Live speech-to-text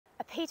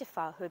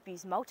paedophile who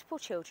abused multiple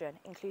children,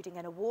 including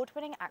an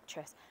award-winning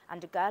actress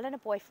and a girl and a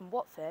boy from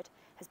Watford,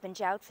 has been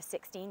jailed for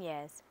 16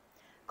 years.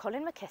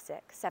 Colin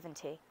McKissick,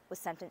 70, was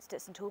sentenced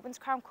at St Albans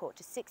Crown Court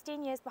to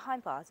 16 years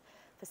behind bars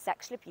for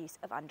sexual abuse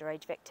of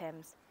underage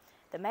victims.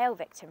 The male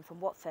victim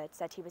from Watford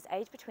said he was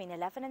aged between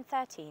 11 and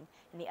 13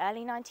 in the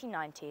early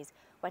 1990s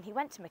when he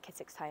went to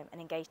McKissick's home and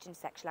engaged in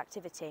sexual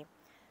activity.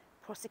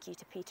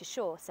 Prosecutor Peter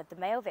Shaw said the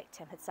male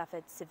victim had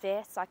suffered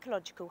severe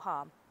psychological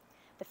harm.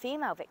 The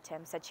female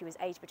victim said she was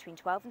aged between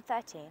 12 and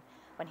 13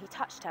 when he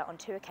touched her on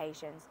 2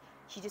 occasions.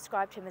 She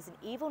described him as an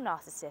evil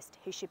narcissist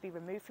who should be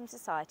removed from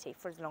society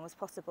for as long as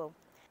possible.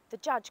 The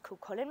judge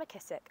called Colin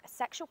McKissick a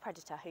sexual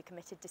predator who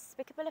committed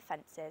despicable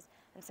offences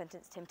and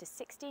sentenced him to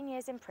 16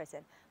 years in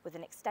prison with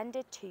an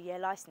extended 2-year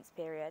licence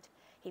period.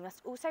 He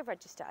must also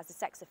register as a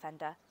sex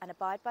offender and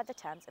abide by the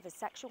terms of his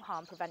sexual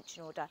harm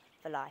prevention order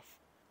for life.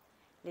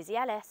 Lizzie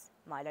Ellis,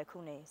 My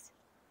Local News.